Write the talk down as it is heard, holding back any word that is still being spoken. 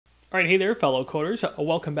All right, hey there, fellow coders.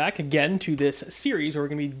 Welcome back again to this series where we're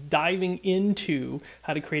going to be diving into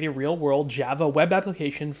how to create a real-world Java web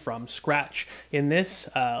application from scratch. In this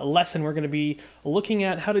lesson, we're going to be looking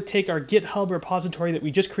at how to take our GitHub repository that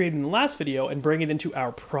we just created in the last video and bring it into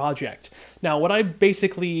our project. Now, what I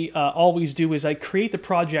basically always do is I create the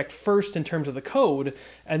project first in terms of the code,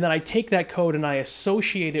 and then I take that code and I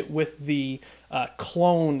associate it with the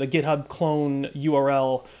clone, the GitHub clone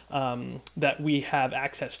URL that we have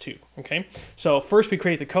access to, okay? So first we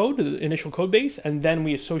create the code, the initial code base, and then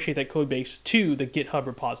we associate that code base to the GitHub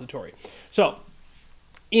repository. So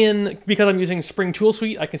because I'm using Spring Tool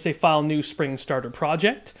Suite, I can say File New Spring Starter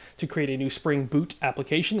Project to create a new Spring Boot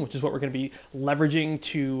application, which is what we're going to be leveraging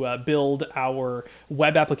to build our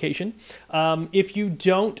web application. If you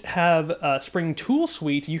don't have Spring Tool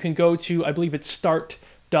Suite, you can go to, I believe it's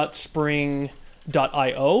start.spring.io,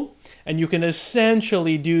 and you can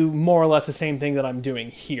essentially do more or less the same thing that I'm doing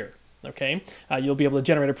here. Okay, you'll be able to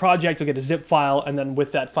generate a project, you'll get a zip file, and then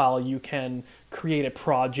with that file you can create a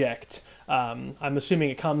project. I'm assuming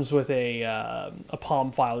it comes with a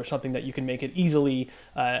POM file or something that you can make it easily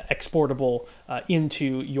exportable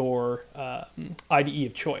into your IDE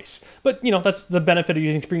of choice. But you know, that's the benefit of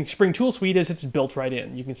using Spring Tool Suite, is it's built right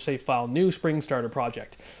in. You can say File New Spring Starter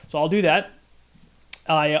Project. So I'll do that.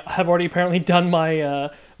 I have already apparently done my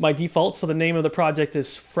my default, so the name of the project is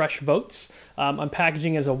FreshVotes. I'm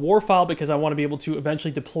packaging it as a WAR file because I want to be able to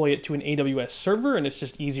eventually deploy it to an AWS server, and it's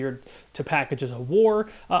just easier to package as a WAR.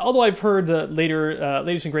 Although I've heard the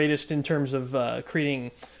latest and greatest in terms of creating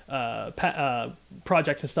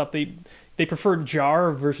projects and stuff, they prefer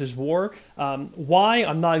jar versus WAR. Why?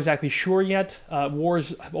 I'm not exactly sure yet.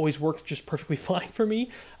 WARs have always worked just perfectly fine for me.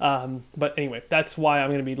 But anyway, that's why I'm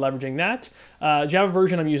going to be leveraging that. Java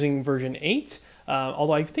version, I'm using version 8.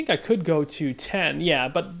 Although I think I could go to 10. Yeah,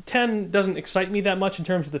 but 10 doesn't excite me that much in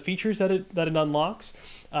terms of the features that it unlocks.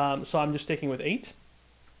 So I'm just sticking with 8.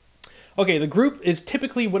 Okay, the group is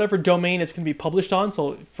typically whatever domain it's going to be published on.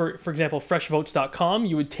 So for example, freshvotes.com,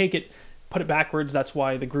 you would take it, put it backwards. That's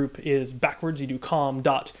why the group is backwards. You do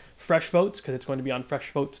com.freshvotes because it's going to be on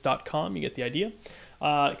freshvotes.com. You get the idea.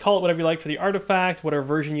 Call it whatever you like for the artifact, whatever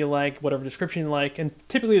version you like, whatever description you like, and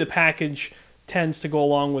typically the package tends to go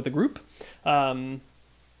along with the group.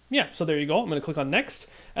 Yeah, so there you go. I'm going to click on next,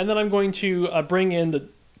 and then I'm going to bring in the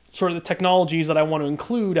sort of the technologies that I want to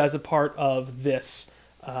include as a part of this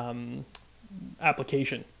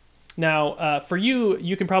application. Now, for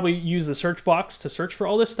you can probably use the search box to search for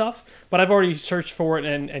all this stuff, but I've already searched for it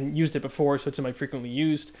and used it before, so it's in my frequently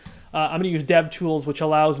used. I'm going to use DevTools, which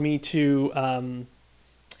allows me to,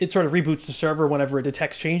 it sort of reboots the server whenever it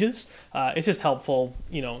detects changes. It's just helpful,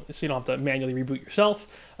 you know, so you don't have to manually reboot yourself.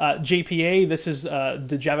 JPA, this is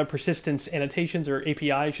the Java Persistence Annotations, or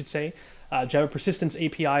API, I should say. Java Persistence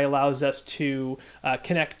API allows us to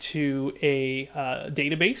connect to a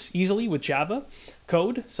database easily with Java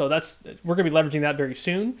code. So we're going to be leveraging that very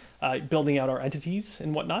soon, building out our entities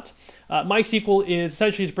and whatnot. MySQL is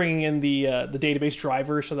essentially just bringing in the database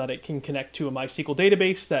driver so that it can connect to a MySQL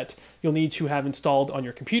database that you'll need to have installed on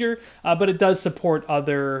your computer. But it does support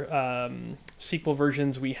other SQL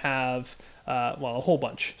versions. We have well, a whole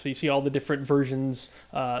bunch. So you see all the different versions,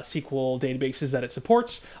 SQL databases that it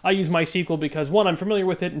supports. I use MySQL because 1, I'm familiar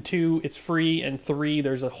with it, and 2, it's free, and 3,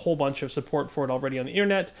 there's a whole bunch of support for it already on the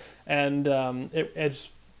internet, and it's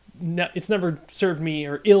never served me,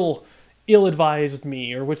 or ill-advised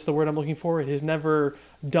me, or what's the word I'm looking for? It has never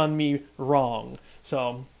done me wrong.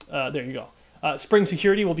 So there you go. Spring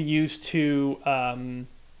Security will be used to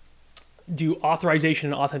do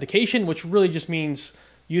authorization and authentication, which really just means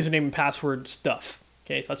username and password stuff.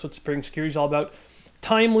 Okay, so that's what Spring Security is all about.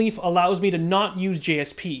 Timeleaf allows me to not use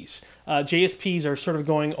JSPs. JSPs are sort of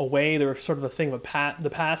going away. They're sort of a thing of the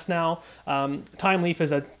past now. Timeleaf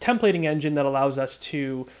is a templating engine that allows us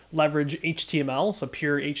to leverage HTML, so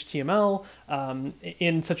pure HTML,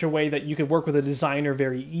 in such a way that you could work with a designer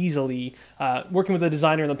very easily. Working with a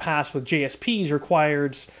designer in the past with JSPs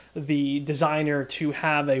requires the designer to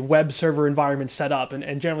have a web server environment set up,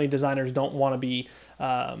 and generally designers don't want to be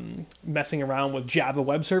messing around with Java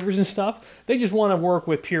web servers and stuff. They just want to work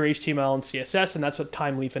with pure HTML and CSS, and that's what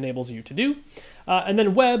Timeleaf enables you to do. And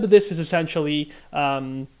then web, this is essentially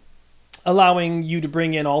allowing you to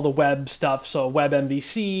bring in all the web stuff, so web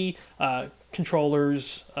MVC,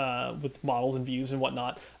 controllers with models and views and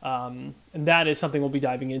whatnot. And that is something we'll be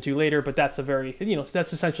diving into later, but that's a very, you know,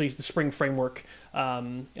 that's essentially the Spring framework,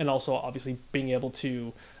 and also obviously being able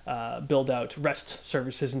to build out REST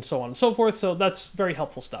services and so on and so forth. So that's very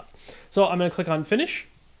helpful stuff. So I'm going to click on finish,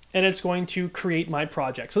 and it's going to create my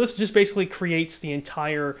project. So this just basically creates the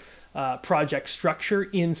entire project structure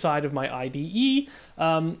inside of my IDE,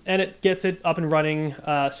 and it gets it up and running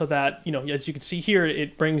so that, as you can see here,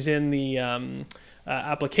 it brings in the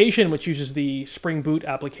application, which uses the Spring Boot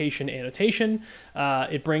application annotation.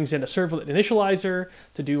 It brings in a servlet initializer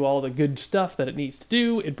to do all the good stuff that it needs to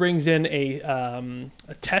do. It brings in a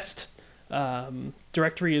test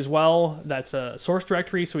directory as well. That's a source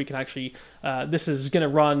directory, so we can actually, this is going to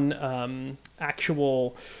run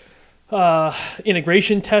actual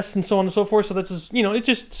integration tests and so on and so forth. So this is, it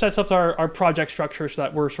just sets up our project structure so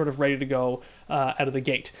that we're sort of ready to go out of the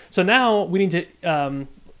gate. So now we need to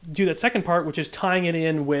do that second part, which is tying it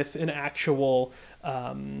in with an actual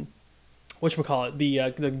whatchamacallit,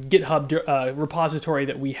 the GitHub repository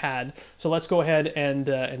that we had. So let's go ahead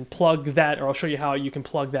and plug that, or I'll show you how you can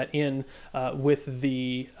plug that in with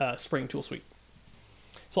the Spring Tool Suite.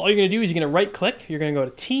 So all you're going to do is you're going to right click, you're going to go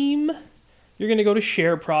to Team, you're going to go to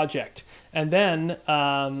Share Project, and then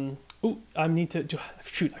I need to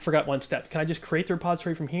shoot, I forgot one step. Can I just create the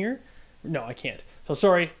repository from here? No, I can't. So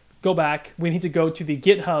sorry. Go back. We need to go to the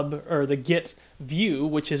GitHub or the Git view,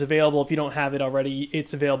 which is available if you don't have it already.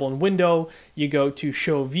 It's available in Window. You go to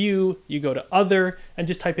Show View, you go to Other, and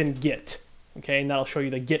just type in Git. Okay, and that'll show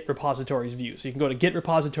you the Git repositories view. So you can go to Git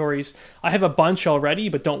repositories. I have a bunch already,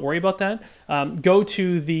 but don't worry about that. Go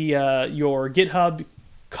to the your GitHub,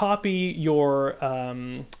 copy your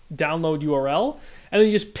download URL, and then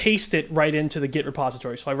you just paste it right into the Git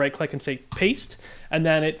repository. So I right click and say paste, and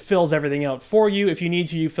then it fills everything out for you. If you need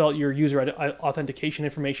to, you fill out your user authentication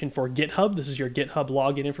information for GitHub. This is your GitHub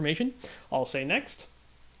login information. I'll say next.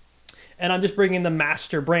 And I'm just bringing the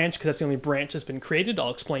master branch because that's the only branch that's been created.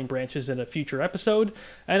 I'll explain branches in a future episode,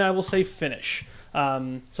 and I will say finish.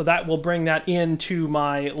 So that will bring that into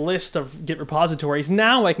my list of Git repositories.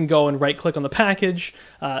 Now I can go and right click on the package,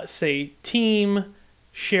 say team,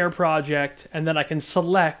 share project, and then I can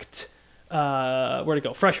select where to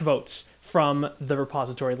go, FreshVotes from the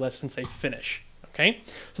repository list and say finish. Okay,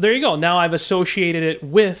 so there you go. Now I've associated it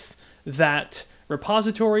with that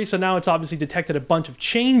repository. So now it's obviously detected a bunch of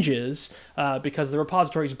changes because the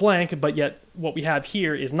repository is blank, but yet what we have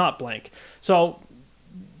here is not blank. So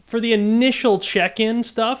for the initial check-in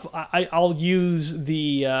stuff, I'll use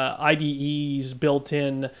the IDE's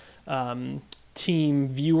built-in team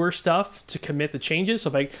viewer stuff to commit the changes. So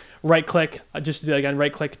if I right-click, just do that again,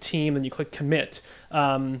 right-click team, then you click commit.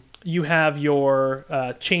 You have your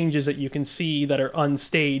changes that you can see that are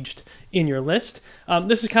unstaged in your list.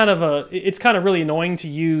 This is kind of it's kind of really annoying to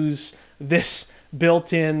use this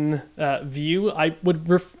built-in view.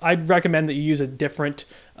 I'd recommend that you use a different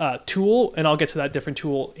tool, and I'll get to that different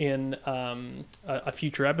tool in a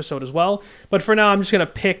future episode as well. But for now, I'm just going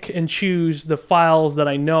to pick and choose the files that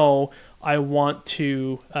I know I want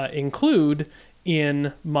to include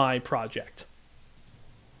in my project.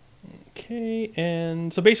 Okay,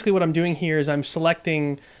 and so basically what I'm doing here is I'm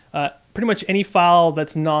selecting pretty much any file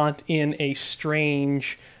that's not in a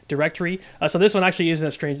strange directory. So this one actually isn't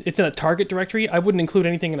a strange, it's in a target directory. I wouldn't include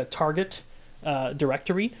anything in a target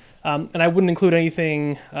directory, and I wouldn't include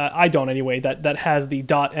anything, I don't anyway, that has the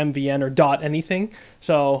 .mvn or .anything.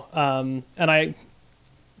 So, and I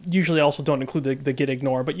usually also don't include the git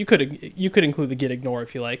ignore, but you could include the git ignore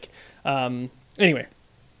if you like. Anyway,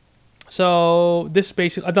 so this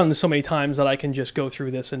basically, I've done this so many times that I can just go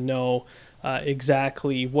through this and know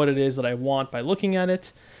exactly what it is that I want by looking at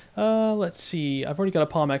it. Let's see, I've already got a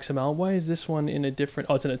POM XML. Why is this one in a different,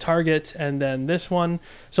 oh, it's in a target, and then this one.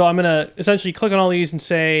 So I'm going to essentially click on all these and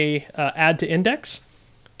say add to index.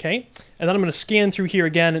 Okay, and then I'm going to scan through here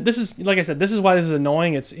again. And this is, like I said, this is why this is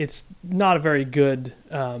annoying. It's not a very good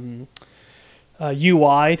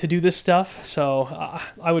UI to do this stuff. So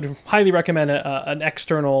I would highly recommend an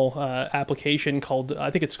external application called, I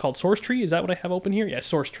think it's called SourceTree. Is that what I have open here? Yeah,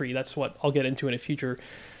 SourceTree. That's what I'll get into in a future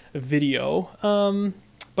video.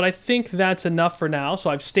 But I think that's enough for now. So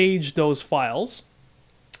I've staged those files.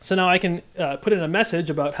 So now I can put in a message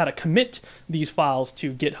about how to commit these files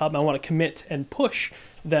to GitHub. I want to commit and push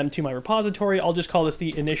them to my repository. I'll just call this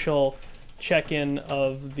the initial check-in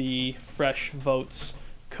of the FreshVotes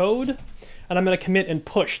code. And I'm going to commit and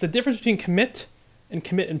push. The difference between commit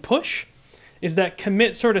and push is that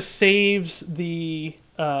commit sort of saves the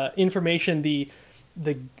information, the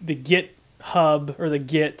GitHub or the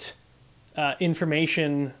Git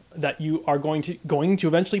information that you are going to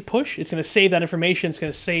eventually push. It's going to save that information. It's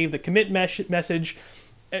going to save the commit message.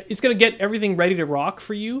 It's going to get everything ready to rock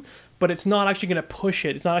for you, but it's not actually going to push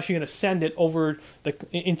it. It's not actually going to send it over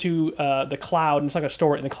into the cloud, and it's not going to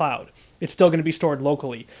store it in the cloud. It's still going to be stored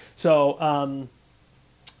locally. So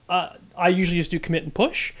I usually just do commit and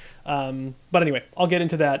push. But anyway, I'll get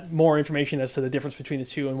into that, more information as to the difference between the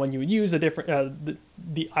two and when you would use the different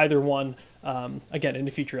the either one again in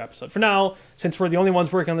a future episode. For now, since we're the only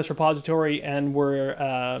ones working on this repository and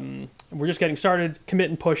we're just getting started, commit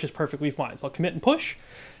and push is perfectly fine. So I'll commit and push,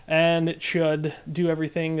 and it should do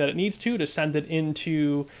everything that it needs to send it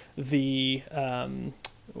into the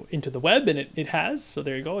web, and it has. So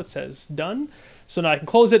there you go. It says done. So now I can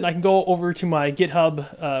close it, and I can go over to my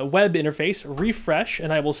GitHub web interface, refresh,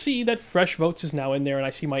 and I will see that FreshVotes is now in there, and I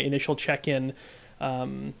see my initial check-in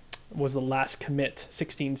was the last commit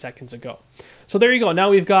 16 seconds ago. So there you go. Now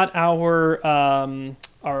we've got our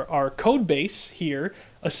code base here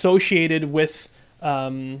associated with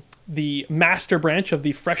the master branch of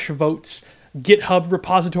the FreshVotes GitHub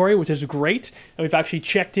repository, which is great. And we've actually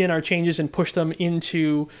checked in our changes and pushed them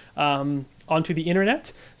into onto the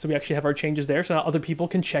internet. So we actually have our changes there, so now other people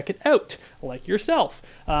can check it out, like yourself.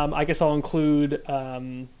 I guess I'll include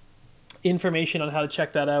information on how to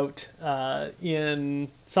check that out in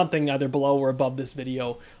something either below or above this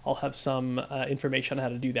video. I'll have some information on how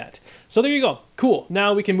to do that. So there you go. Cool.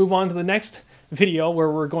 Now we can move on to the next video where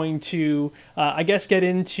we're going to, I guess, get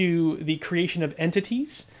into the creation of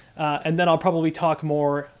entities. And then I'll probably talk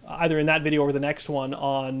more, either in that video or the next one,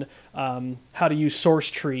 on how to use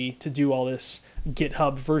source tree to do all this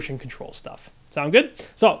GitHub version control stuff. Sound good?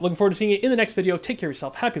 So looking forward to seeing you in the next video. Take care of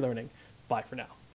yourself. Happy learning. Bye for now.